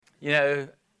You know,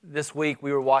 this week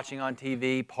we were watching on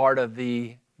TV part of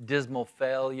the dismal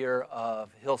failure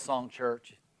of Hillsong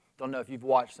Church. Don't know if you've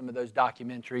watched some of those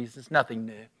documentaries. It's nothing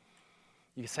new.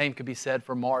 The same could be said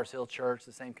for Mars Hill Church.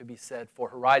 The same could be said for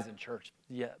Horizon Church,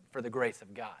 yet for the grace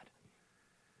of God.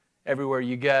 Everywhere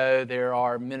you go, there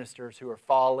are ministers who are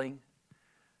falling,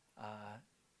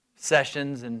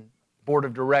 sessions and board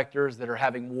of directors that are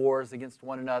having wars against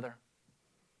one another.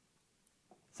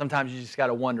 Sometimes you just got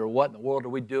to wonder, what in the world are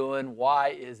we doing? Why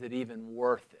is it even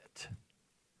worth it?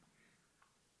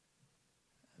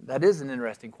 That is an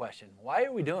interesting question. Why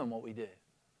are we doing what we do?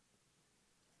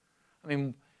 I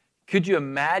mean, could you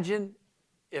imagine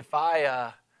if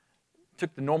I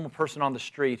took the normal person on the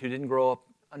street who didn't grow up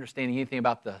understanding anything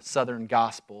about the Southern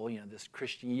gospel, this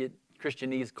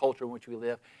Christianese culture in which we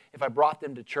live, if I brought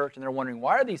them to church and they're wondering,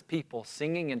 why are these people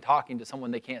singing and talking to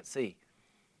someone they can't see?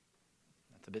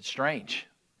 That's a bit strange.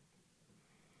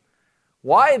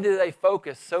 Why do they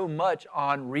focus so much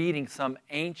on reading some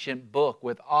ancient book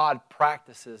with odd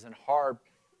practices and hard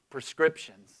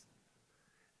prescriptions?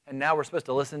 And now we're supposed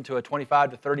to listen to a 25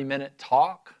 to 30-minute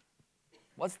talk?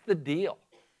 What's the deal?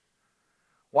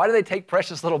 Why do they take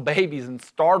precious little babies and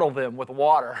startle them with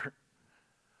water?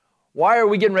 Why are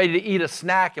we getting ready to eat a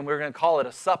snack and we're going to call it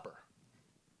a supper?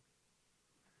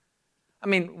 I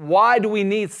mean, why do we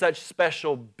need such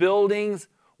special buildings?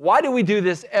 Why do we do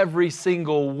this every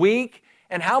single week?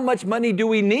 And how much money do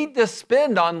we need to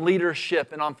spend on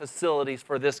leadership and on facilities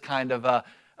for this kind of a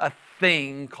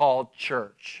thing called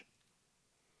church?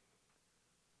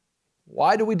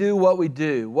 Why do we do what we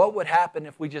do? What would happen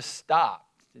if we just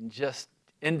stopped and just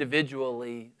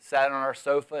individually sat on our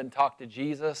sofa and talked to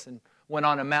Jesus and went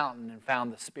on a mountain and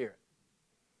found the Spirit?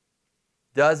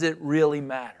 Does it really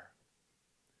matter?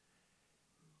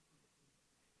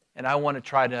 And I want to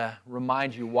try to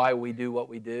remind you why we do what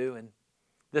we do. And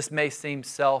this may seem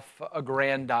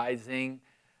self-aggrandizing.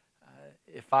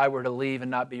 If I were to leave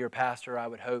and not be your pastor, I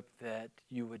would hope that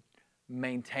you would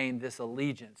maintain this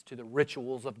allegiance to the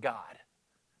rituals of God.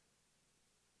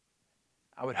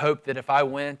 I would hope that if I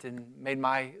went and made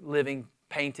my living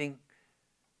painting,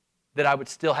 that I would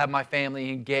still have my family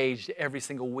engaged every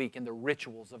single week in the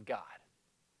rituals of God.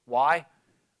 Why?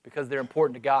 Because they're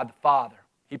important to God the Father.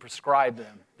 He prescribed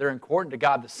them. They're important to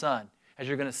God the Son. As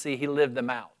you're going to see, He lived them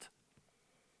out.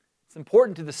 It's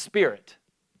important to the Spirit,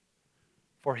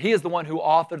 for He is the one who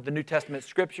authored the New Testament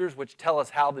Scriptures, which tell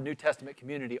us how the New Testament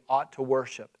community ought to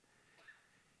worship.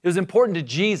 It was important to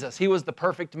Jesus. He was the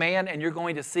perfect man, and you're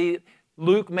going to see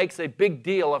Luke makes a big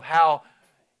deal of how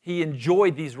He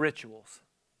enjoyed these rituals.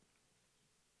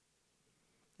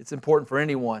 It's important for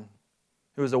anyone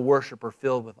who is a worshiper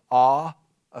filled with awe,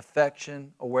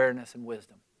 affection, awareness, and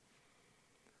wisdom.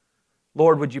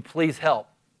 Lord, would you please help?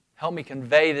 Help me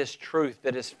convey this truth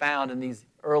that is found in these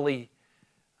early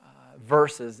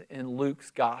verses in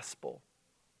Luke's gospel.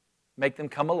 Make them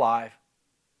come alive.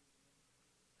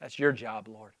 That's your job,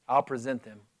 Lord. I'll present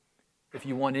them. If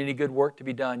you want any good work to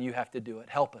be done, you have to do it.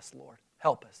 Help us, Lord.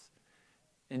 Help us.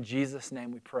 In Jesus'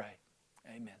 name we pray.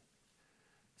 Amen.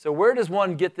 So where does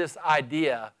one get this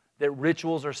idea that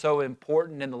rituals are so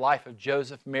important in the life of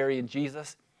Joseph, Mary, and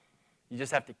Jesus? You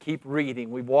just have to keep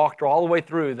reading. We've walked all the way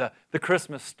through the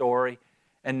Christmas story,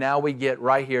 and now we get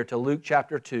right here to Luke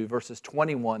chapter 2, verses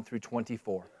 21 through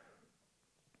 24.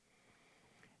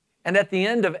 And at the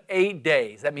end of 8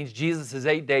 days, that means Jesus is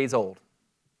 8 days old,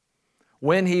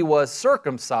 when He was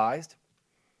circumcised,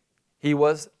 He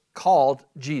was called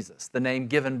Jesus, the name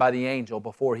given by the angel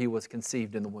before He was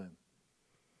conceived in the womb.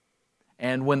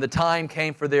 And when the time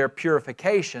came for their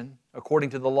purification,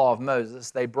 according to the law of Moses,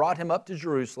 they brought Him up to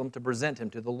Jerusalem to present Him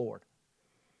to the Lord.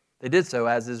 They did so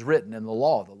as is written in the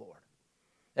law of the Lord.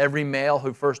 Every male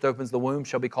who first opens the womb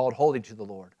shall be called holy to the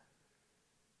Lord.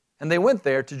 And they went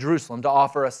there to Jerusalem to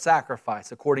offer a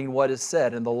sacrifice according to what is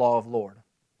said in the law of the Lord,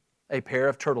 a pair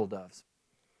of turtle doves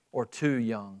or 2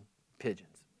 young pigeons.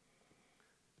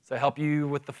 So help you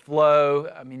with the flow.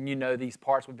 I mean, you know these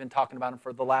parts. We've been talking about them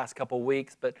for the last couple of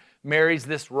weeks. But Mary's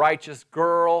this righteous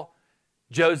girl.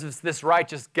 Joseph's this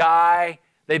righteous guy.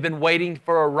 They've been waiting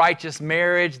for a righteous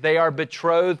marriage. They are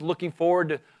betrothed, looking forward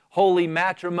to holy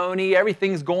matrimony.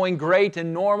 Everything's going great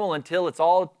and normal until it's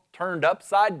all turned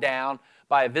upside down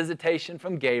by a visitation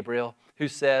from Gabriel, who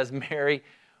says, Mary,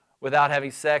 without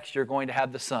having sex, you're going to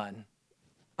have the Son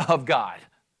of God.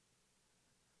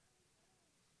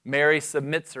 Mary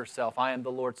submits herself. I am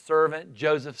the Lord's servant.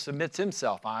 Joseph submits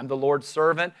himself. I am the Lord's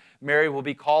servant. Mary will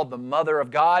be called the mother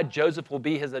of God. Joseph will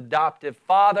be His adoptive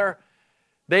father.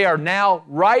 They are now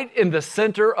right in the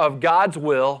center of God's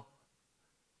will.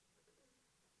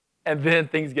 And then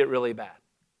things get really bad.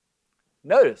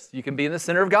 Notice, you can be in the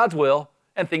center of God's will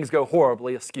and things go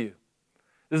horribly askew.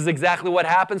 This is exactly what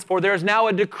happens, for there is now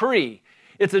a decree.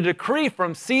 It's a decree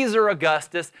from Caesar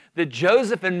Augustus that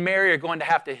Joseph and Mary are going to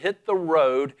have to hit the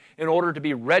road in order to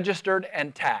be registered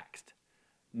and taxed.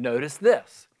 Notice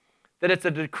this, that it's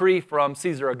a decree from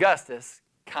Caesar Augustus,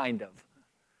 kind of.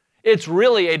 It's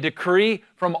really a decree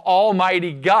from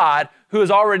Almighty God, who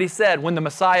has already said when the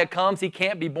Messiah comes, he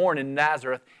can't be born in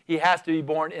Nazareth. He has to be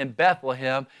born in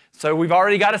Bethlehem. So we've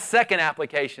already got a second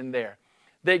application there,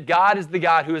 that God is the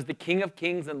God who is the King of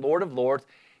kings and Lord of lords.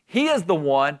 He is the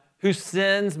one who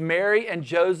sends Mary and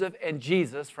Joseph and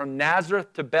Jesus from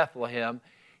Nazareth to Bethlehem.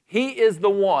 He is the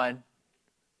one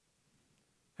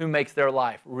who makes their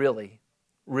life really,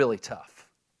 really tough.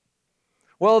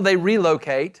 Well, they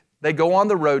relocate. They go on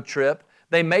the road trip.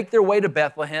 They make their way to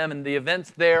Bethlehem, and the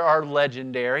events there are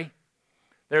legendary.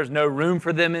 There's no room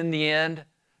for them in the end.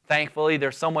 Thankfully,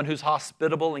 there's someone who's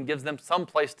hospitable and gives them some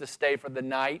place to stay for the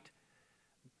night.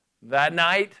 That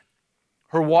night,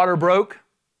 her water broke.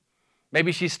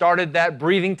 Maybe she started that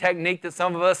breathing technique that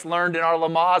some of us learned in our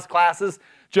Lamaze classes.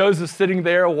 Joseph's sitting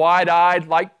there wide-eyed,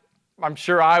 like I'm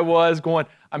sure I was, going,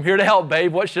 I'm here to help,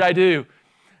 babe. What should I do?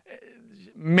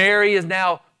 Mary is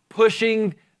now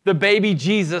pushing the baby.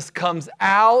 Jesus comes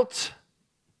out.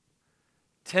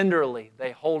 Tenderly,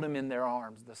 they hold him in their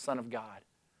arms, the Son of God.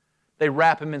 They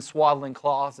wrap him in swaddling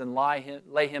cloths and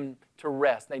lay him to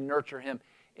rest. They nurture him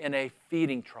in a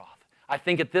feeding trough. I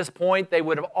think at this point they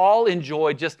would have all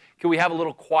enjoyed just, can we have a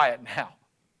little quiet now?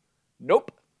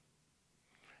 Nope.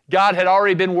 God had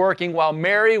already been working while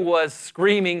Mary was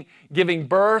screaming, giving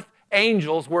birth.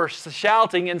 Angels were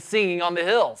shouting and singing on the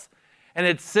hills. And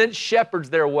it sent shepherds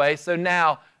their way. So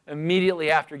now,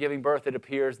 immediately after giving birth, it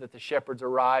appears that the shepherds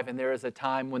arrive, and there is a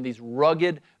time when these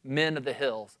rugged men of the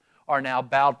hills are now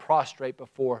bowed prostrate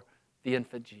before the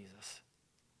infant Jesus.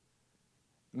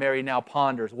 Mary now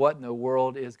ponders what in the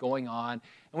world is going on.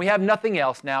 And we have nothing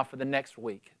else now for the next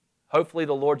week. Hopefully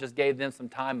the Lord just gave them some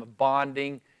time of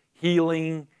bonding,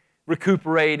 healing,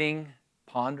 recuperating,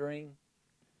 pondering.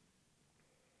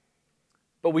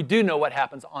 But we do know what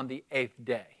happens on the 8th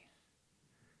day.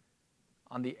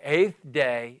 On the 8th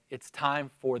day, it's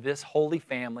time for this holy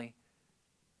family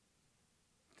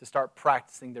to start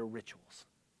practicing their rituals.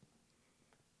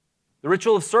 The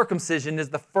ritual of circumcision is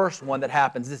the first one that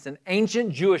happens. It's an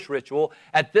ancient Jewish ritual.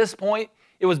 At this point,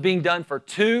 it was being done for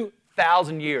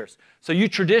 2,000 years. So you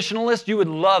traditionalists, you would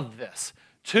love this.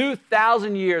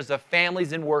 2,000 years of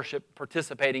families in worship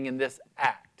participating in this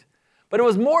act. But it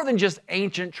was more than just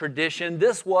ancient tradition.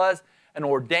 This was an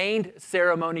ordained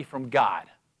ceremony from God.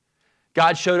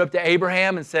 God showed up to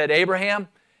Abraham and said, Abraham,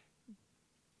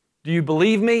 do you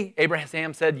believe me?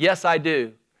 Abraham said, yes, I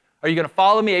do. Are you going to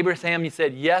follow me? Abraham, he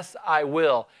said, yes, I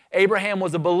will. Abraham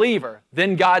was a believer.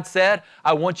 Then God said,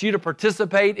 I want you to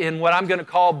participate in what I'm going to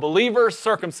call believer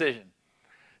circumcision.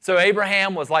 So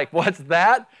Abraham was like, what's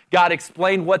that? God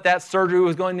explained what that surgery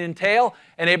was going to entail.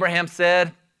 And Abraham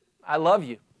said, I love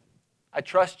you. I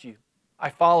trust you. I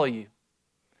follow you.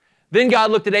 Then God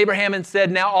looked at Abraham and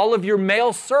said, now all of your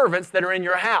male servants that are in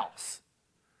your house,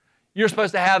 you're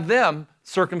supposed to have them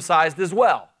circumcised as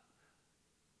well.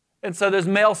 And so those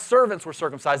male servants were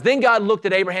circumcised. Then God looked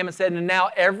at Abraham and said, and now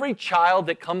every child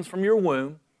that comes from your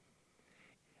womb,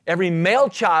 every male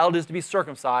child is to be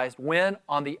circumcised when?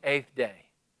 On the 8th day.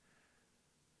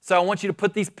 So I want you to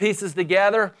put these pieces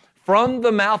together from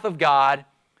the mouth of God.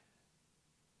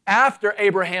 After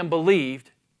Abraham believed,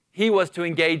 he was to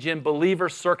engage in believer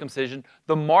circumcision.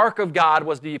 The mark of God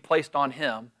was to be placed on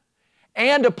him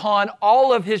and upon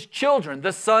all of his children,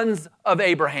 the sons of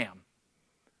Abraham,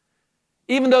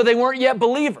 even though they weren't yet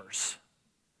believers,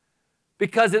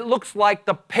 because it looks like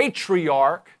the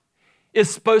patriarch is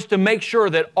supposed to make sure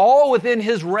that all within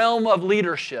his realm of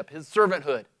leadership, his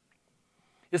servanthood,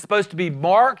 is supposed to be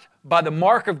marked by the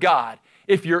mark of God.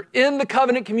 If you're in the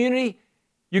covenant community,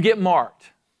 you get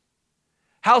marked.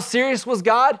 How serious was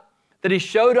God? That he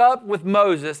showed up with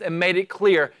Moses and made it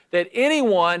clear that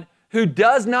anyone who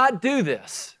does not do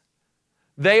this,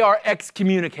 they are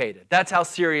excommunicated. That's how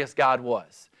serious God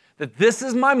was. That this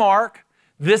is my mark,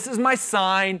 this is my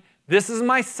sign, this is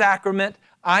my sacrament,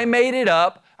 I made it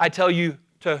up, I tell you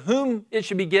to whom it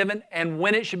should be given and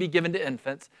when it should be given to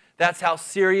infants. That's how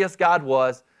serious God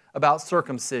was about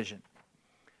circumcision.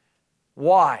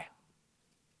 Why?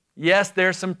 Yes,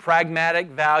 there's some pragmatic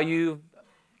value,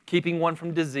 keeping one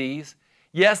from disease.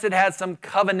 Yes, it has some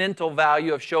covenantal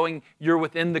value of showing you're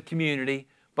within the community,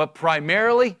 but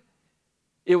primarily,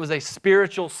 it was a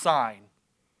spiritual sign.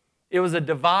 It was a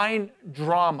divine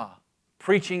drama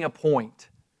preaching a point.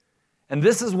 And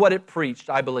this is what it preached,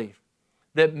 I believe,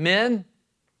 that men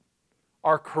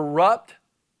are corrupt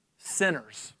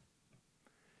sinners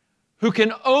who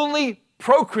can only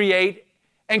procreate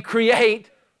and create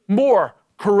more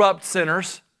corrupt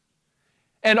sinners,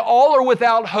 and all are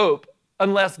without hope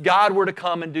unless God were to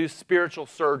come and do spiritual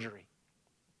surgery.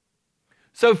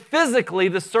 So physically,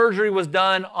 the surgery was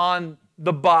done on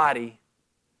the body,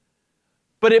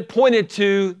 but it pointed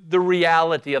to the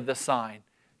reality of the sign.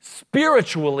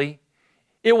 Spiritually,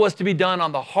 it was to be done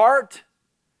on the heart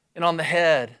and on the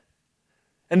head.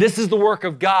 And this is the work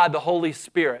of God, the Holy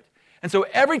Spirit. And so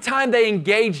every time they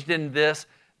engaged in this,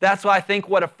 that's why I think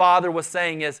what a father was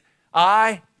saying is,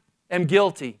 I am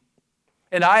guilty,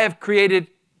 and I have created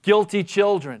guilty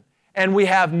children, and we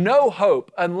have no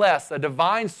hope unless a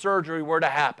divine surgery were to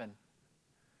happen.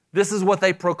 This is what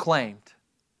they proclaimed.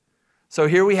 So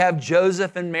here we have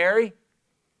Joseph and Mary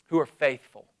who are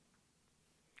faithful.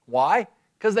 Why?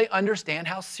 Because they understand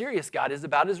how serious God is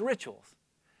about His rituals.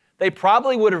 They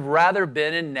probably would have rather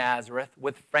been in Nazareth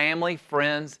with family,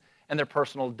 friends, and their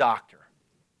personal doctor.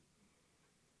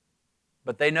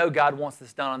 But they know God wants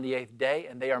this done on the 8th day,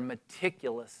 and they are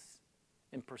meticulous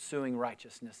in pursuing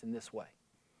righteousness in this way,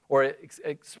 or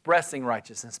expressing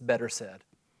righteousness, better said.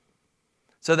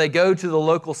 So they go to the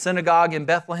local synagogue in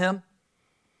Bethlehem.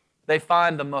 They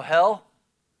find the mohel.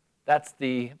 That's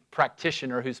the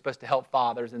practitioner who's supposed to help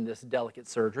fathers in this delicate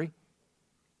surgery.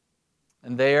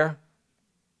 And there,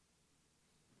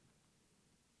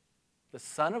 the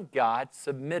Son of God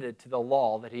submitted to the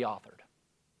law that He authored.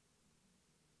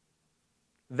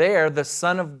 There, the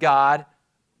Son of God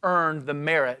earned the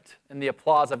merit and the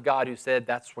applause of God, who said,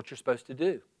 that's what you're supposed to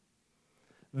do.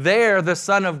 There, the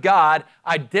Son of God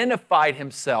identified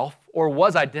Himself, or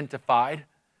was identified,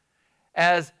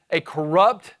 as a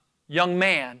corrupt young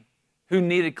man who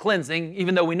needed cleansing,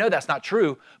 even though we know that's not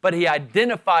true, but He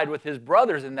identified with His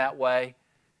brothers in that way.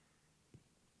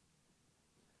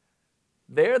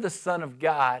 There, the Son of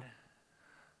God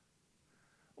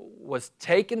was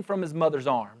taken from His mother's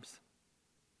arms,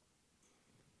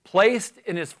 placed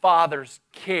in His Father's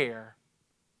care,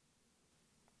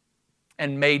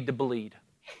 and made to bleed.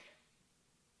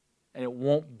 And it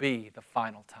won't be the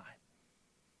final time.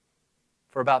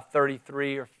 For about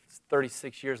 33 or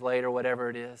 36 years later, whatever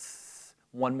it is,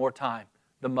 one more time,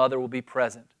 the mother will be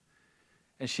present,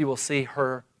 and she will see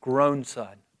her grown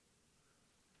son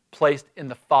placed in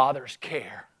the Father's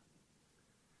care.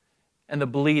 And the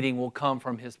bleeding will come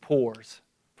from His pores,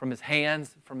 from His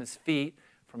hands, from His feet,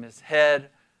 from His head,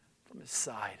 from His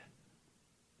side,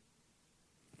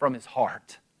 from His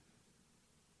heart.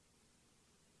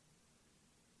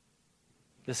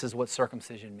 This is what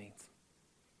circumcision means.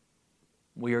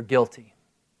 We are guilty.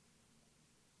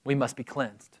 We must be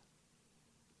cleansed.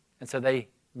 And so they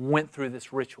went through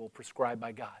this ritual prescribed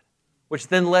by God, which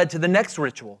then led to the next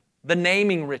ritual, the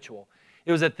naming ritual.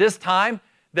 It was at this time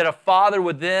that a father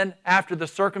would then, after the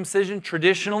circumcision,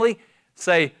 traditionally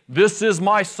say, this is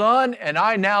my son, and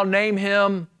I now name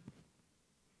him.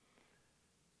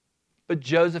 But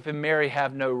Joseph and Mary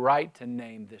have no right to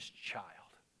name this child,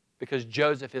 because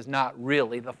Joseph is not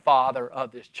really the father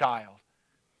of this child.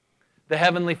 The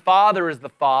Heavenly Father is the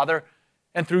Father,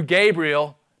 and through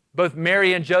Gabriel, both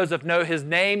Mary and Joseph know His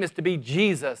name is to be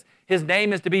Jesus. His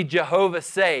name is to be Jehovah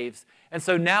Saves. And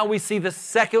so now we see the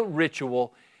second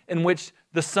ritual in which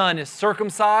the son is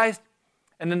circumcised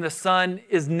and then the son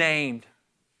is named.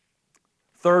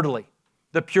 Thirdly,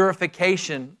 the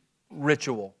purification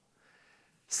ritual.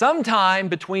 Sometime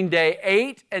between day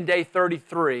 8 and day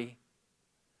 33,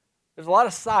 there's a lot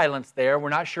of silence there. We're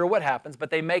not sure what happens, but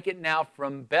they make it now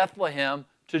from Bethlehem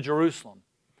to Jerusalem.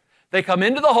 They come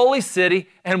into the holy city,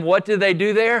 and what do they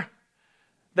do there?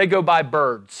 They go buy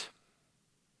birds.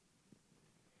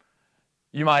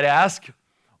 You might ask,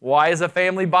 why is a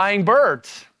family buying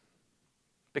birds?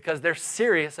 Because they're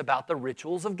serious about the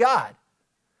rituals of God.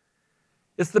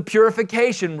 It's the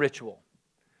purification ritual.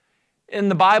 In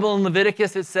the Bible, in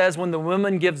Leviticus, it says when the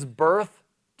woman gives birth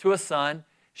to a son,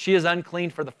 she is unclean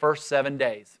for the first 7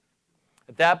 days.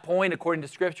 At that point, according to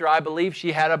Scripture, I believe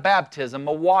she had a baptism,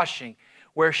 a washing,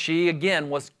 where she, again,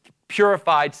 was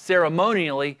purified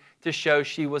ceremonially to show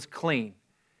she was clean.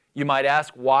 You might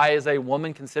ask, why is a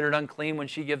woman considered unclean when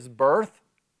she gives birth?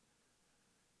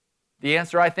 The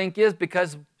answer, I think, is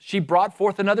because she brought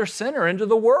forth another sinner into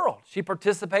the world. She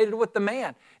participated with the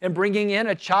man in bringing in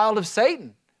a child of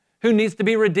Satan who needs to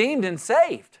be redeemed and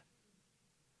saved.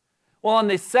 Well, on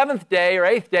the 7th day or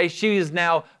 8th day, she is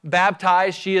now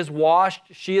baptized, she is washed,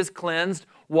 she is cleansed.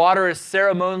 Water is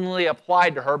ceremonially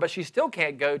applied to her, but she still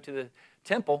can't go to the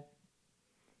temple.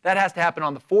 That has to happen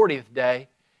on the 40th day,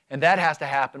 and that has to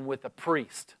happen with a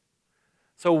priest.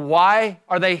 So why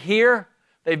are they here?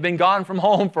 They've been gone from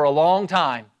home for a long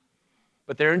time.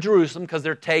 But they're in Jerusalem because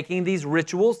they're taking these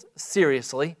rituals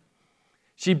seriously.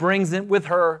 She brings in with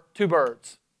her 2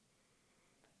 birds.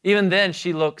 Even then,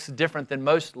 she looks different than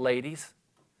most ladies.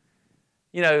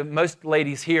 You know, most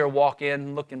ladies here walk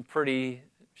in looking pretty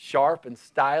sharp and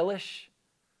stylish.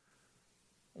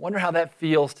 I wonder how that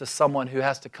feels to someone who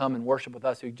has to come and worship with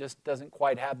us who just doesn't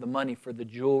quite have the money for the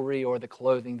jewelry or the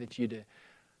clothing that you do.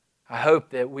 I hope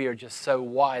that we are just so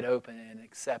wide open and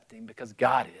accepting because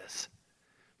God is.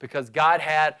 Because God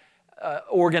had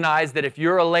organized that if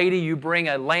you're a lady, you bring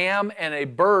a lamb and a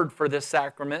bird for this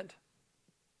sacrament.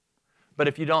 But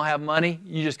if you don't have money,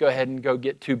 you just go ahead and go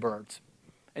get 2 birds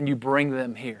and you bring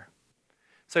them here.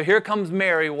 So here comes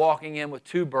Mary walking in with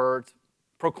 2 birds,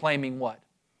 proclaiming what?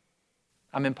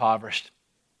 I'm impoverished.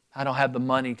 I don't have the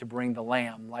money to bring the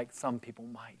lamb like some people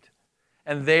might.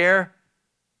 And there,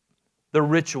 the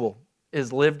ritual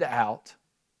is lived out.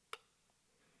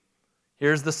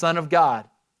 Here's the Son of God,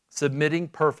 submitting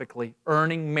perfectly,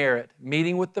 earning merit,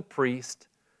 meeting with the priest,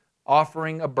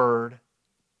 offering a bird.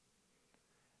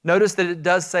 Notice that it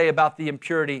does say about the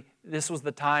impurity, this was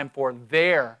the time for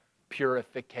their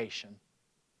purification,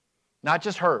 not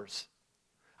just hers.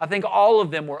 I think all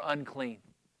of them were unclean.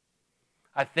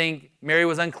 I think Mary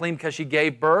was unclean because she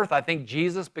gave birth. I think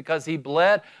Jesus because he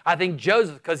bled. I think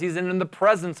Joseph because he's in the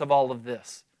presence of all of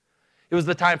this. It was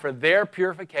the time for their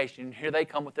purification, and here they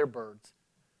come with their birds,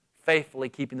 faithfully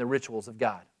keeping the rituals of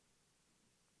God.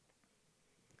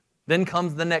 Then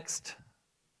comes the next,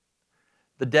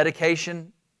 the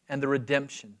dedication and the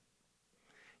redemption.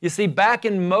 You see, back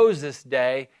in Moses'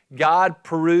 day, God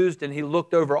perused and he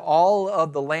looked over all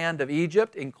of the land of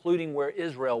Egypt, including where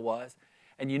Israel was.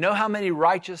 And you know how many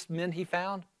righteous men he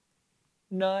found?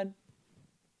 None.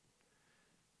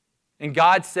 And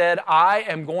God said, I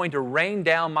am going to rain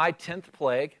down my 10th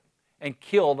plague and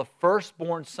kill the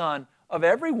firstborn son of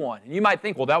everyone. And you might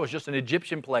think, well, that was just an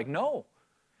Egyptian plague. No.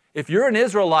 If you're an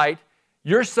Israelite,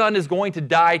 your son is going to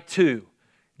die too.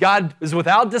 God is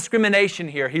without discrimination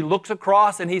here. He looks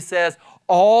across and he says,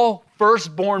 all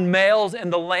firstborn males in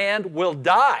the land will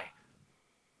die.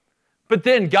 But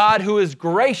then God, who is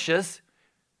gracious,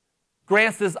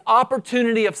 grants this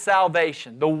opportunity of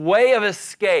salvation, the way of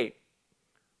escape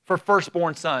for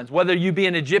firstborn sons, whether you be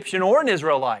an Egyptian or an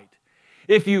Israelite.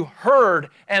 If you heard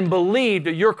and believed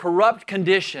your corrupt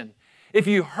condition, if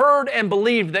you heard and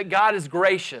believed that God is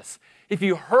gracious, if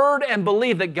you heard and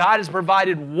believed that God has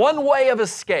provided one way of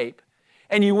escape,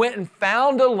 and you went and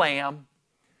found a lamb,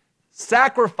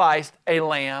 sacrificed a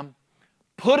lamb,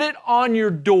 put it on your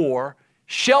door,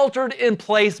 sheltered in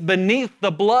place beneath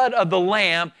the blood of the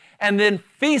lamb, and then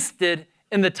feasted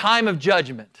in the time of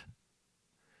judgment,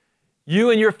 you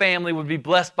and your family would be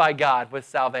blessed by God with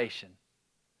salvation.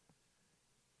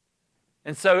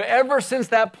 And so ever since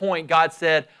that point, God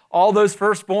said, all those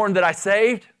firstborn that I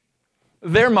saved,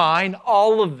 they're mine,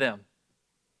 all of them.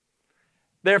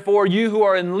 Therefore, you who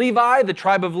are in Levi, the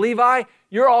tribe of Levi,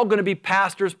 you're all going to be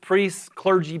pastors, priests,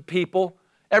 clergy people.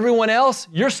 Everyone else,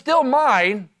 you're still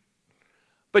mine,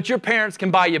 but your parents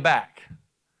can buy you back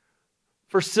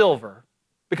for silver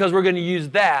because we're going to use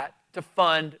that to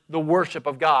fund the worship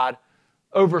of God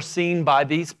overseen by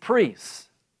these priests.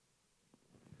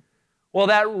 Well,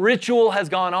 that ritual has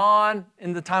gone on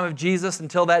in the time of Jesus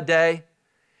until that day.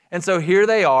 And so here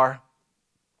they are,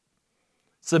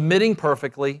 submitting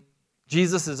perfectly.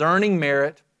 Jesus is earning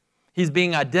merit. He's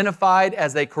being identified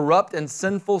as a corrupt and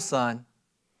sinful son.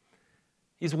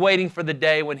 He's waiting for the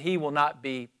day when he will not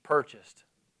be purchased,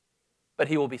 but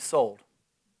he will be sold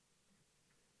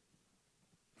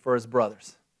for his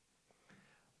brothers.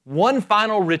 One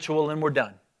final ritual and we're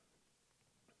done.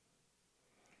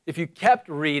 If you kept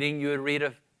reading, you would read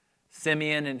of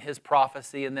Simeon and his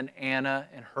prophecy and then Anna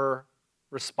and her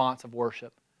response of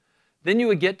worship. Then you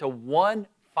would get to one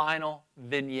final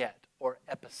vignette or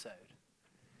episode.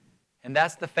 And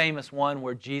that's the famous one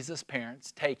where Jesus'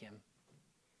 parents take him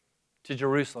to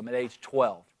Jerusalem at age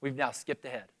 12. We've now skipped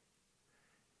ahead.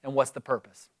 And what's the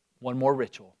purpose? One more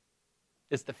ritual.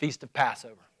 It's the Feast of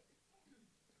Passover.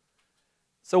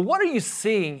 So what are you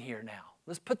seeing here now?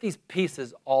 Let's put these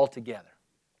pieces all together.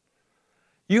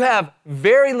 You have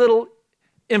very little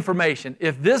information.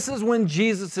 If this is when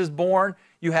Jesus is born,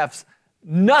 you have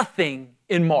nothing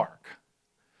in Mark.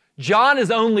 John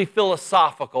is only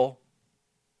philosophical.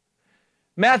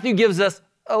 Matthew gives us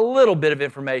a little bit of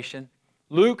information.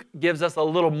 Luke gives us a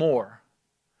little more.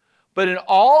 But in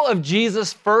all of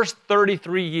Jesus' first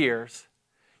 33 years,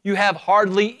 you have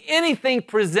hardly anything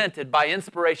presented by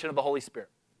inspiration of the Holy Spirit.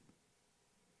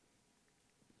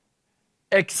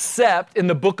 Except in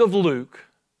the book of Luke,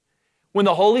 when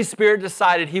the Holy Spirit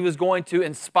decided He was going to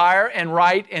inspire and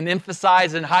write and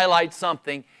emphasize and highlight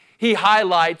something, He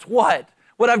highlights what?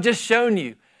 What I've just shown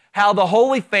you. How the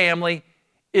Holy Family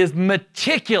is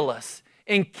meticulous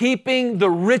in keeping the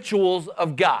rituals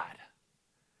of God.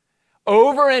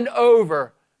 Over and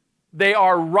over, they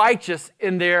are righteous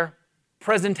in their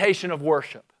presentation of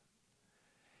worship.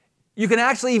 You can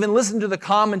actually even listen to the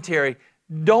commentary.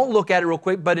 Don't look at it real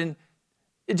quick, but it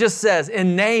just says,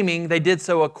 in naming, they did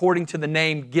so according to the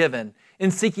name given.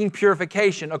 In seeking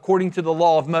purification, according to the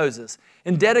law of Moses.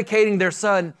 In dedicating their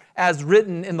son as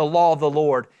written in the law of the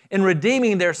Lord. In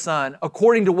redeeming their son,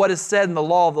 according to what is said in the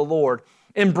law of the Lord.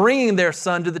 In bringing their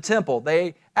son to the temple,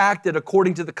 they acted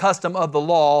according to the custom of the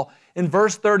law. In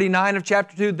verse 39 of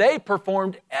chapter 2, they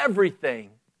performed everything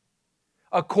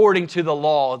according to the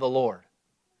law of the Lord.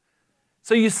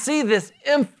 So you see this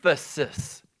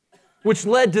emphasis, which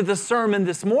led to the sermon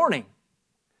this morning.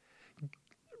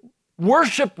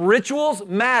 Worship rituals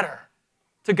matter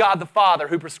to God the Father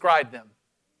who prescribed them.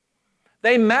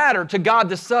 They matter to God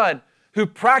the Son who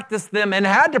practiced them and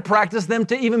had to practice them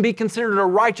to even be considered a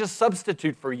righteous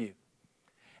substitute for you.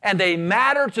 And they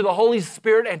matter to the Holy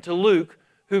Spirit and to Luke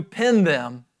who penned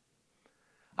them.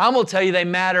 I'm going to tell you they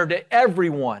matter to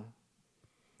everyone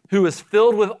who is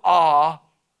filled with awe,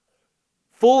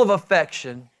 full of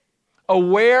affection,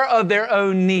 aware of their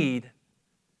own need,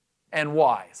 and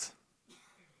wise.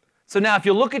 So now if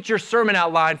you look at your sermon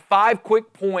outline, 5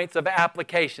 quick points of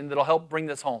application that'll help bring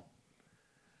this home.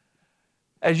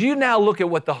 As you now look at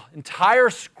what the entire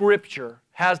Scripture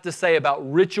has to say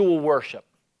about ritual worship,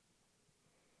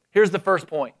 here's the first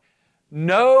point.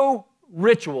 No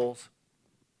rituals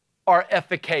are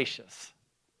efficacious.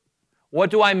 What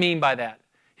do I mean by that?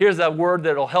 Here's a word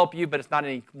that'll help you, but it's not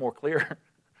any more clear.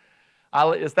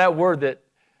 It's that word that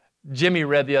Jimmy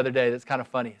read the other day that's kind of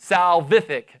funny.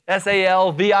 Salvific,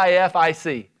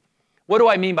 S-A-L-V-I-F-I-C. What do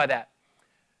I mean by that?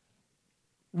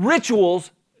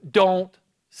 Rituals don't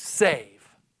save.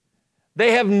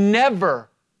 They have never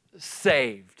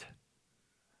saved.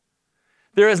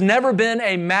 There has never been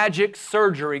a magic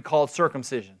surgery called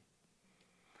circumcision.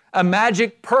 A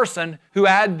magic person who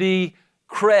had the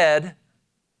cred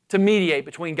to mediate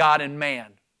between God and man.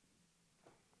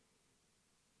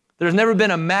 There's never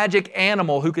been a magic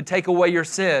animal who could take away your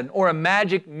sin or a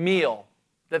magic meal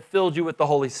that filled you with the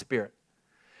Holy Spirit.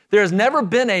 There has never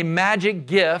been a magic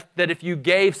gift that if you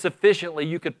gave sufficiently,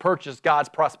 you could purchase God's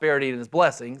prosperity and His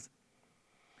blessings.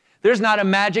 There's not a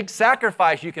magic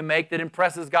sacrifice you can make that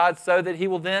impresses God so that He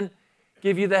will then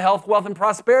give you the health, wealth, and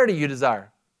prosperity you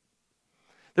desire.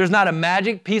 There's not a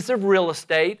magic piece of real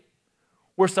estate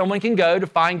where someone can go to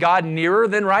find God nearer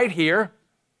than right here.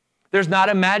 There's not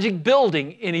a magic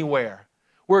building anywhere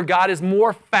where God is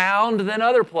more found than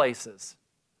other places.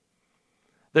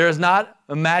 There is not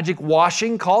a magic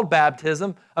washing called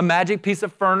baptism, a magic piece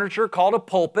of furniture called a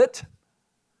pulpit.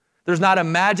 There's not a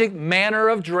magic manner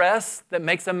of dress that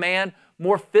makes a man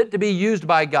more fit to be used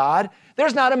by God.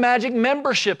 There's not a magic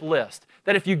membership list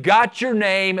that if you got your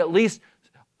name at least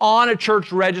on a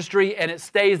church registry and it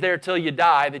stays there till you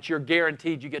die, that you're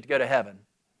guaranteed you get to go to heaven.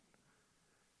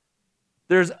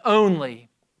 There's only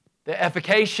the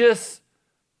efficacious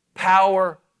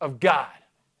power of God.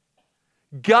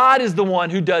 God is the one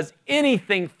who does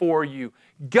anything for you.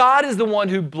 God is the one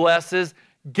who blesses.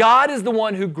 God is the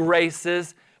one who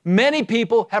graces. Many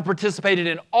people have participated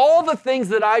in all the things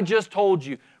that I just told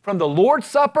you, from the Lord's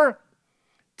Supper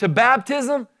to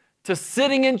baptism to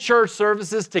sitting in church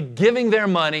services to giving their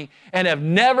money, and have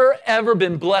never, ever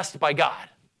been blessed by God.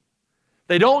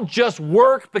 They don't just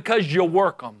work because you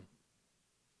work them.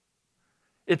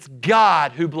 It's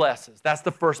God who blesses. That's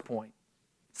the first point.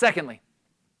 Secondly,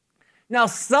 now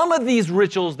some of these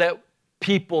rituals that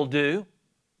people do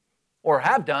or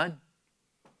have done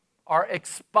are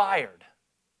expired.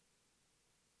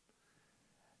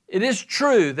 It is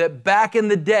true that back in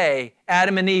the day,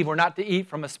 Adam and Eve were not to eat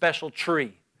from a special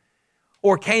tree,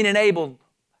 or Cain and Abel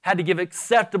had to give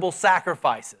acceptable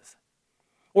sacrifices,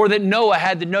 or that Noah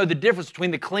had to know the difference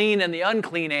between the clean and the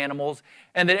unclean animals,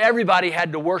 and that everybody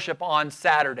had to worship on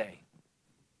Saturday.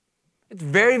 It's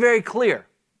very, very clear.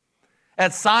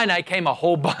 At Sinai came a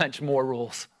whole bunch more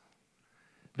rules.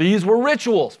 These were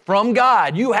rituals from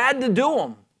God. You had to do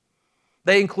them.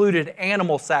 They included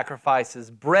animal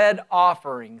sacrifices, bread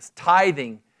offerings,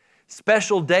 tithing,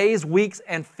 special days, weeks,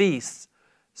 and feasts,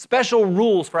 special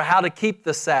rules for how to keep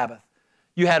the Sabbath.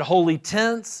 You had holy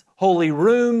tents, holy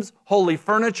rooms, holy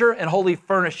furniture, and holy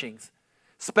furnishings,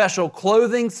 special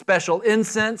clothing, special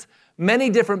incense, many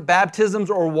different baptisms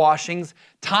or washings,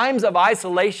 times of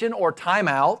isolation or time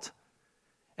out,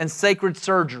 and sacred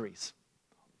surgeries.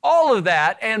 All of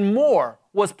that and more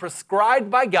was prescribed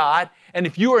by God, and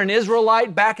if you were an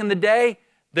Israelite back in the day,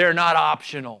 they're not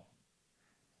optional.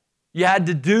 You had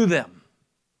to do them.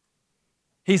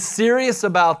 He's serious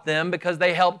about them because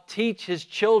they help teach His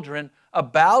children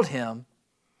about Him,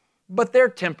 but they're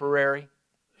temporary.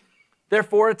 They're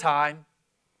for a time.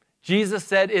 Jesus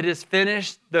said, "It is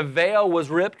finished." The veil was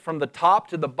ripped from the top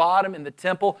to the bottom in the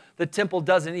temple. The temple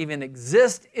doesn't even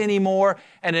exist anymore.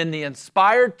 And in the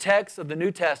inspired text of the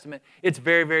New Testament, it's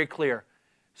very, very clear.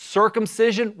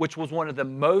 Circumcision, which was one of the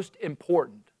most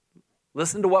important.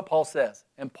 Listen to what Paul says.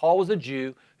 And Paul was a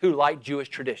Jew who liked Jewish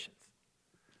traditions.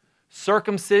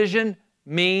 Circumcision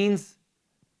means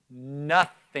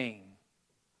nothing.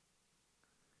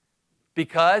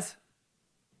 Because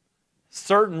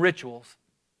certain rituals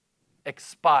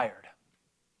expired.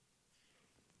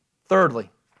 Thirdly,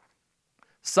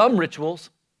 some rituals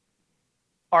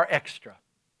are extra.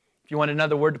 If you want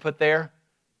another word to put there,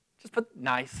 just put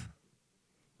nice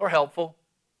or helpful,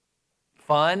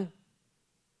 fun,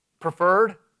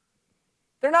 preferred.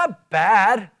 They're not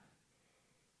bad.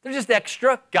 They're just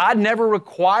extra. God never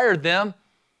required them.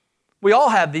 We all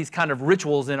have these kind of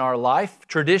rituals in our life,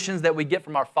 traditions that we get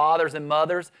from our fathers and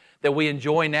mothers that we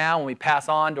enjoy now and we pass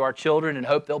on to our children and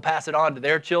hope they'll pass it on to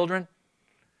their children.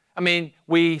 I mean,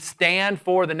 we stand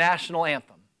for the national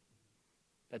anthem.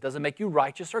 That doesn't make you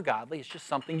righteous or godly. It's just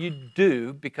something you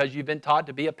do because you've been taught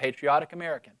to be a patriotic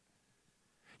American.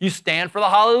 You stand for the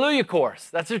Hallelujah Chorus.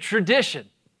 That's a tradition.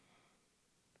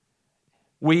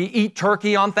 We eat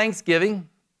turkey on Thanksgiving.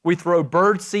 We throw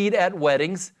bird seed at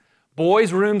weddings.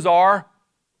 Boys' rooms are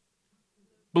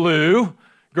blue.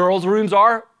 Girls' rooms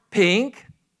are pink.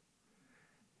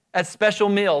 At special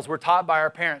meals, we're taught by our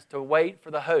parents to wait for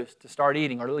the host to start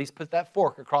eating, or at least put that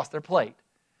fork across their plate.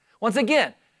 Once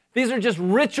again, these are just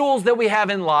rituals that we have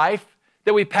in life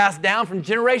that we pass down from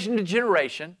generation to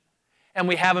generation, and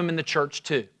we have them in the church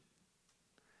too.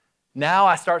 Now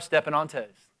I start stepping on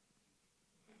toes,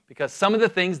 because some of the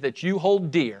things that you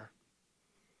hold dear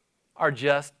are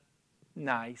just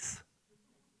nice,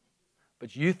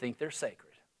 but you think they're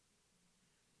sacred.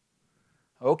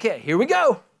 Okay, here we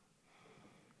go.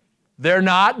 They're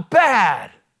not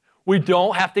bad. We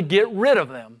don't have to get rid of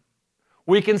them.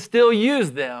 We can still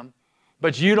use them,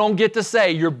 but you don't get to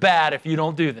say you're bad if you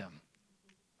don't do them.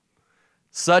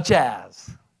 Such as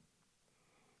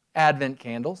Advent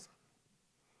candles,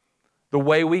 the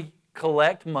way we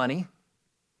collect money,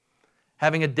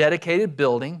 having a dedicated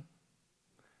building,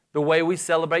 the way we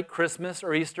celebrate Christmas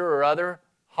or Easter or other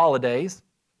holidays,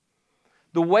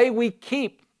 the way we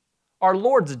keep our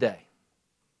Lord's Day,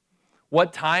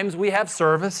 what times we have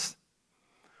service,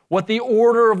 what the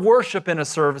order of worship in a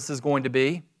service is going to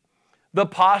be, the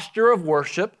posture of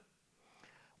worship,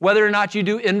 whether or not you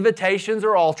do invitations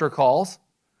or altar calls,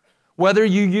 whether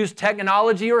you use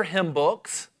technology or hymn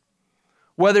books,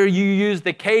 whether you use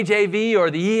the KJV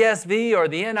or the ESV or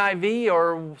the NIV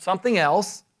or something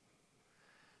else,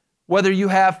 whether you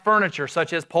have furniture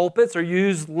such as pulpits or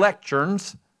use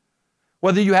lecterns,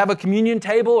 whether you have a communion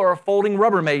table or a folding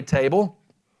Rubbermaid table,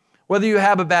 whether you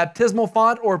have a baptismal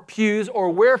font or pews or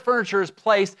where furniture is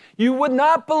placed, you would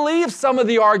not believe some of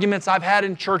the arguments I've had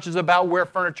in churches about where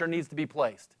furniture needs to be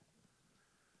placed.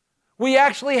 We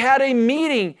actually had a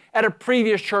meeting at a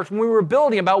previous church when we were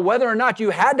building about whether or not you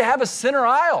had to have a center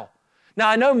aisle. Now,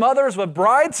 I know mothers with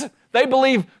brides, they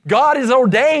believe God is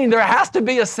ordained. There has to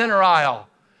be a center aisle.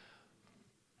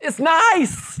 It's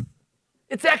nice.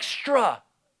 It's extra.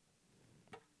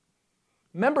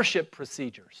 Membership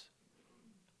procedures.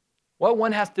 What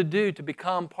one has to do to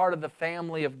become part of the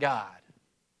family of God.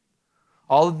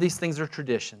 All of these things are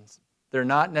traditions. They're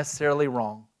not necessarily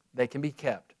wrong. They can be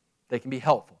kept. They can be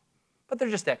helpful. But they're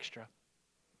just extra.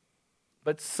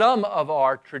 But some of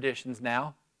our traditions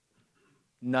now,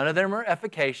 none of them are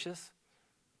efficacious.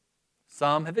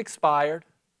 Some have expired.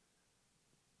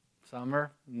 Some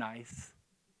are nice.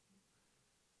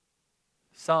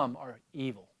 Some are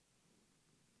evil.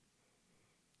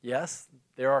 Yes,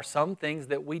 there are some things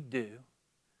that we do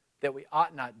that we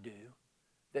ought not do,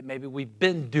 that maybe we've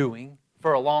been doing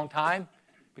for a long time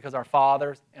because our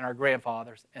fathers and our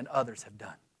grandfathers and others have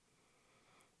done.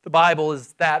 The Bible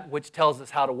is that which tells us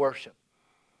how to worship.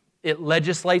 It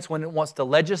legislates when it wants to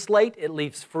legislate. It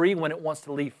leaves free when it wants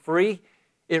to leave free.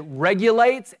 It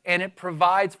regulates and it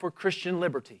provides for Christian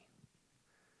liberty.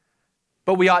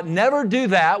 But we ought never do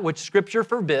that which Scripture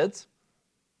forbids.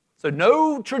 So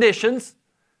no traditions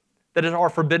that are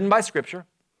forbidden by Scripture.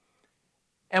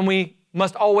 And we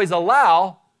must always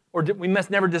allow, or we must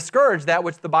never discourage that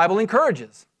which the Bible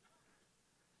encourages.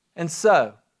 And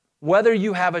so, whether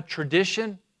you have a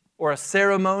tradition or a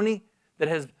ceremony that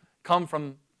has come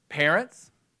from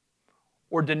parents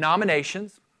or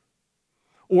denominations,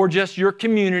 or just your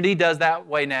community does that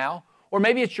way now, or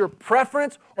maybe it's your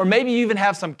preference, or maybe you even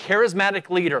have some charismatic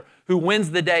leader who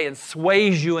wins the day and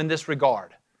sways you in this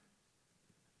regard.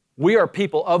 We are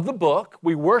people of the book.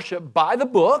 We worship by the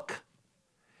book.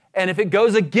 And if it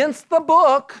goes against the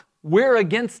book, we're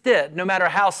against it, no matter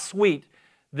how sweet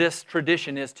this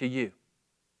tradition is to you.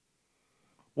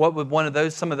 What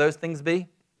would some of those things be?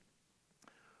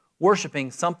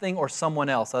 Worshiping something or someone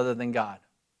else other than God.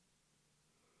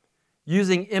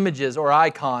 Using images or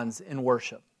icons in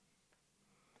worship.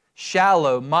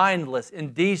 Shallow, mindless,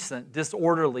 indecent,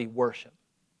 disorderly worship.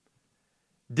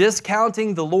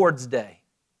 Discounting the Lord's Day.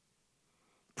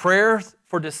 Prayers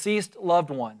for deceased loved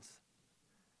ones.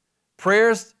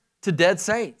 Prayers to dead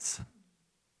saints.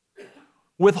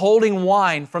 Withholding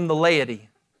wine from the laity.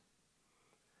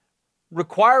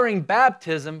 Requiring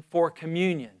baptism for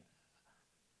communion.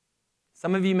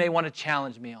 Some of you may want to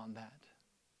challenge me on that.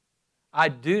 I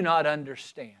do not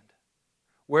understand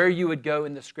where you would go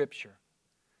in the Scripture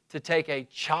to take a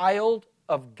child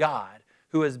of God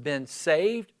who has been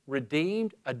saved,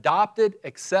 redeemed, adopted,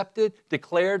 accepted,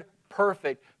 declared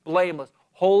perfect, blameless,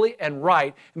 holy, and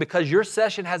right, and because your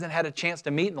session hasn't had a chance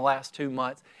to meet in the last 2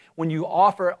 months, when you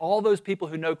offer all those people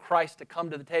who know Christ to come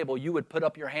to the table, you would put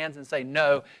up your hands and say,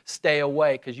 no, stay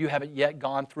away, because you haven't yet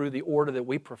gone through the order that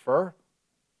we prefer.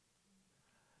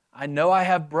 I know I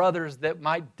have brothers that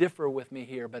might differ with me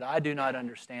here, but I do not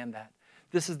understand that.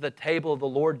 This is the table of the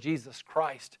Lord Jesus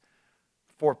Christ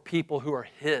for people who are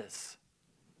His.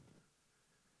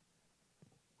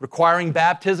 Requiring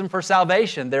baptism for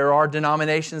salvation. There are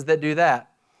denominations that do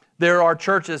that. There are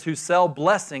churches who sell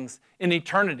blessings in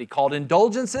eternity called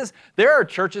indulgences. There are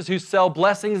churches who sell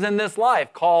blessings in this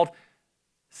life called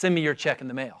send me your check in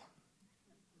the mail.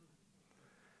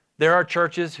 There are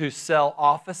churches who sell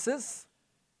offices.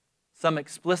 Some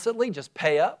explicitly, just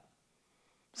pay up.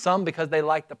 Some because they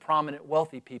like the prominent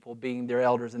wealthy people being their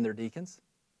elders and their deacons.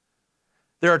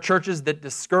 There are churches that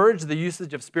discourage the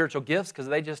usage of spiritual gifts because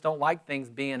they just don't like things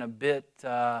being a bit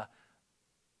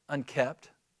unkept.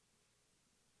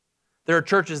 There are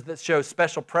churches that show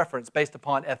special preference based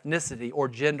upon ethnicity or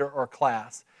gender or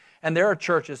class. And there are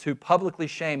churches who publicly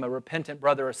shame a repentant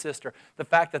brother or sister. The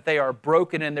fact that they are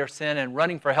broken in their sin and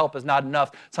running for help is not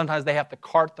enough. Sometimes they have to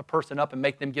cart the person up and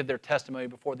make them give their testimony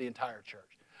before the entire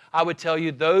church. I would tell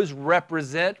you those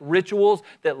represent rituals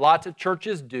that lots of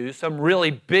churches do, some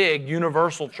really big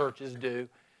universal churches do,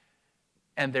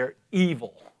 and they're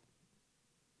evil.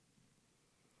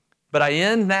 But I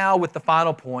end now with the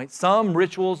final point. Some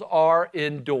rituals are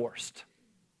endorsed.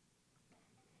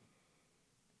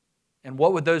 And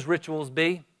what would those rituals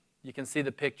be? You can see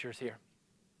the pictures here.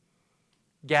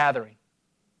 Gathering.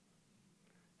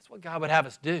 That's what God would have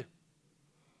us do.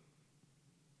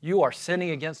 You are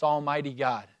sinning against Almighty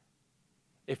God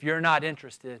if you're not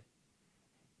interested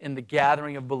in the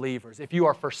gathering of believers. If you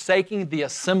are forsaking the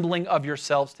assembling of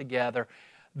yourselves together,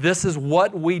 this is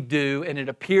what we do, and it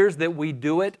appears that we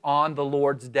do it on the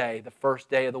Lord's Day, the first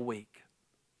day of the week.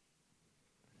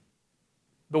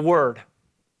 The Word.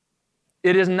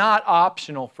 It is not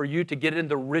optional for you to get in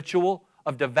the ritual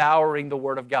of devouring the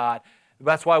Word of God.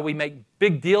 That's why we make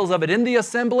big deals of it in the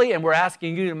assembly, and we're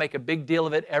asking you to make a big deal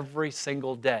of it every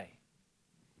single day.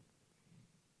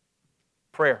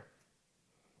 Prayer.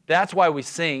 That's why we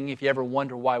sing, if you ever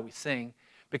wonder why we sing,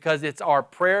 because it's our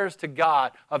prayers to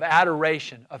God of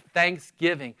adoration, of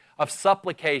thanksgiving, of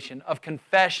supplication, of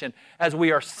confession, as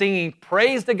we are singing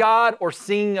praise to God or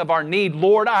singing of our need.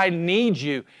 Lord, I need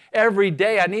you every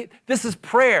day. This is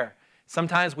prayer.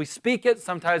 Sometimes we speak it,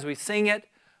 sometimes we sing it,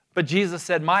 but Jesus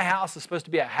said, my house is supposed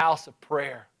to be a house of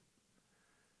prayer.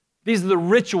 These are the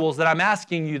rituals that I'm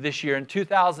asking you this year in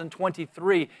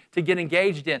 2023 to get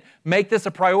engaged in. Make this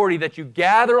a priority that you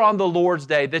gather on the Lord's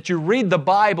Day, that you read the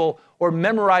Bible or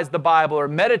memorize the Bible or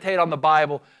meditate on the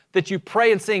Bible, that you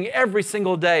pray and sing every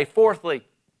single day. Fourthly,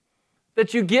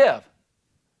 that you give.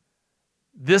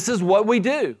 This is what we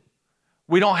do.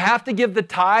 We don't have to give the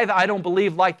tithe, I don't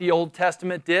believe, like the Old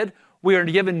Testament did. We are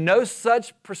given no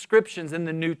such prescriptions in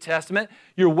the New Testament.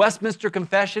 Your Westminster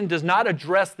Confession does not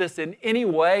address this in any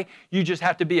way. You just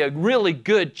have to be a really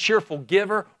good, cheerful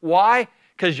giver. Why?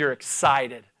 Because you're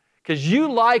excited. Because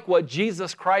you like what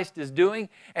Jesus Christ is doing,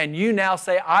 and you now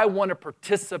say, I want to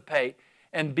participate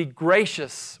and be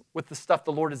gracious with the stuff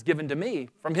the Lord has given to me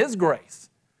from His grace.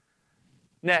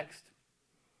 Next,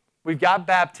 we've got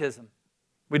baptism.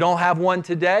 We don't have one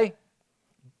today,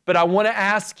 but I want to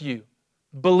ask you,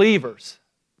 believers,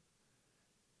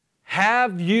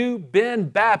 have you been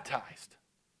baptized?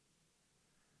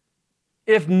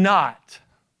 If not,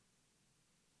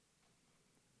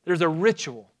 there's a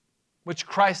ritual which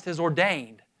Christ has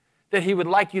ordained that He would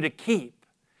like you to keep.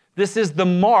 This is the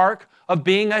mark of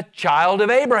being a child of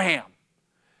Abraham.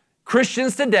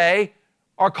 Christians today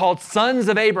are called sons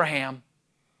of Abraham,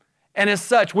 and as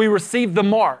such, we receive the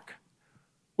mark,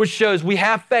 which shows we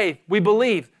have faith, we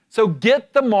believe. So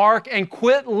get the mark and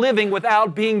quit living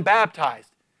without being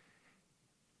baptized.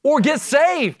 Or get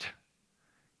saved.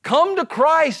 Come to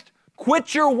Christ.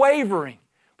 Quit your wavering.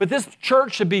 But this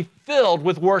church should be filled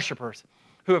with worshipers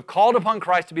who have called upon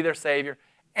Christ to be their Savior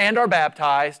and are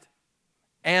baptized.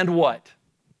 And what?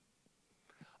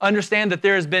 Understand that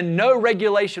there has been no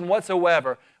regulation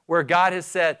whatsoever where God has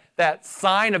said that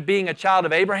sign of being a child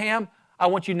of Abraham, I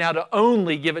want you now to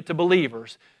only give it to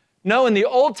believers. No, in the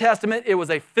Old Testament, it was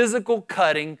a physical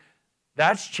cutting.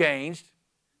 That's changed.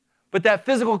 But that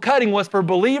physical cutting was for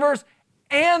believers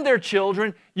and their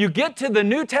children. You get to the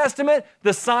New Testament,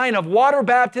 the sign of water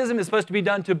baptism is supposed to be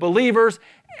done to believers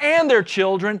and their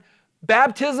children.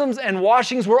 Baptisms and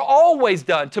washings were always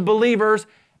done to believers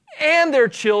and their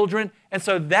children. And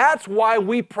so that's why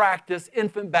we practice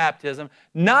infant baptism,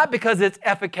 not because it's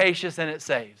efficacious and it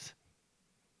saves,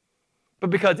 but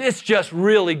because it's just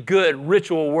really good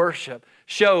ritual worship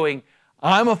showing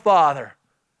I'm a father.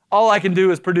 All I can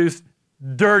do is produce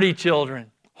dirty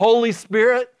children. Holy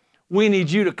Spirit, we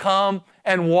need you to come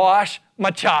and wash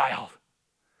my child.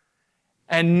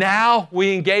 And now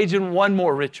we engage in one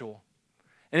more ritual,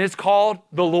 and it's called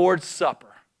the Lord's Supper.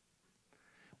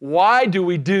 Why do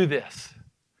we do this?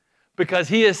 Because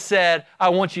He has said, I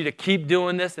want you to keep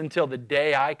doing this until the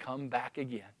day I come back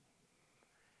again.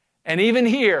 And even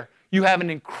here, you have an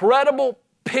incredible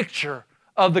picture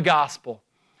of the gospel.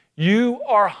 You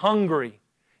are hungry.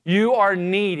 You are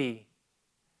needy.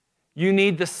 You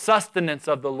need the sustenance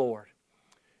of the Lord.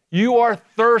 You are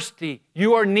thirsty.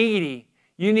 You are needy.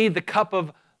 You need the cup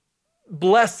of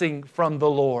blessing from the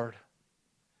Lord.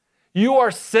 You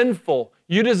are sinful.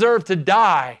 You deserve to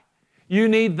die. You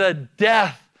need the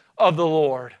death of the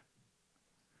Lord.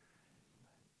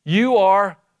 You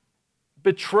are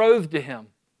betrothed to Him.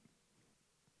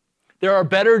 There are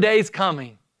better days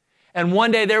coming, and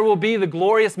one day there will be the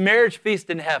glorious marriage feast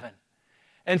in heaven.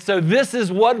 And so this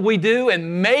is what we do,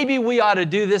 and maybe we ought to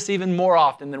do this even more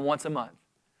often than once a month,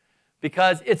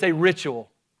 because it's a ritual.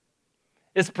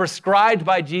 It's prescribed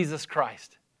by Jesus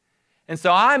Christ. And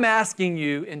so I'm asking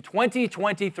you in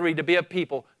 2023 to be a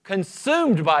people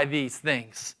consumed by these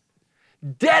things,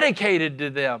 dedicated to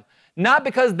them, not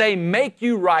because they make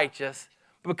you righteous,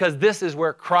 but because this is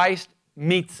where Christ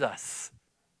meets us.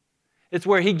 It's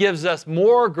where He gives us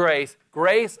more grace,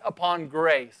 grace upon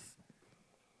grace.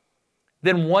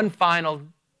 Then one final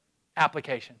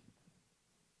application.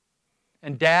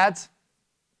 And dads,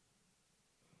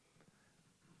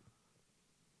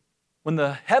 when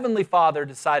the Heavenly Father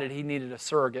decided He needed a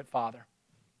surrogate father,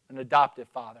 an adoptive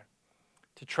father,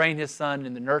 to train His son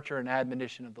in the nurture and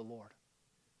admonition of the Lord.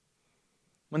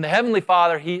 When the Heavenly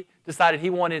Father, He decided He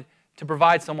wanted to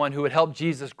provide someone who would help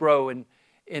Jesus grow in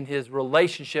His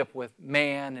relationship with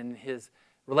man and His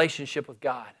relationship with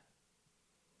God,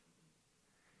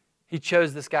 He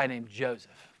chose this guy named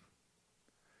Joseph.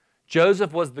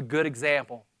 Joseph was the good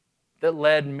example that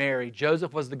led Mary.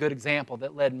 Joseph was the good example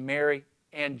that led Mary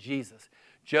and Jesus.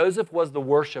 Joseph was the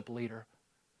worship leader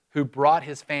who brought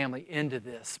his family into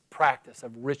this practice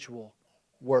of ritual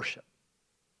worship.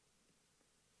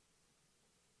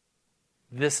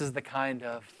 This is the kind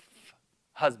of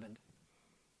husband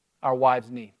our wives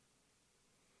need.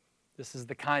 This is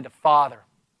the kind of father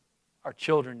our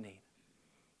children need.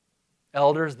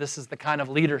 Elders, this is the kind of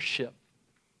leadership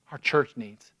our church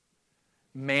needs.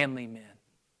 Manly men,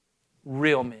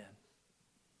 real men.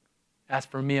 As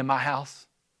for me and my house,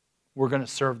 we're going to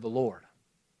serve the Lord,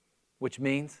 which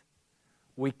means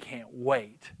we can't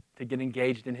wait to get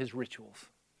engaged in His rituals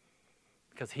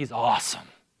because He's awesome.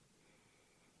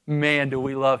 Man, do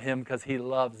we love Him because He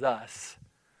loves us.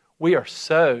 We are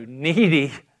so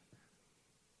needy,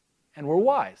 and we're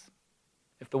wise.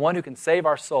 If the one who can save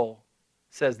our soul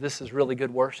says this is really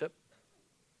good worship,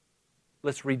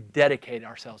 let's rededicate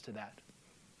ourselves to that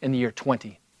in the year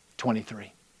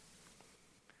 2023.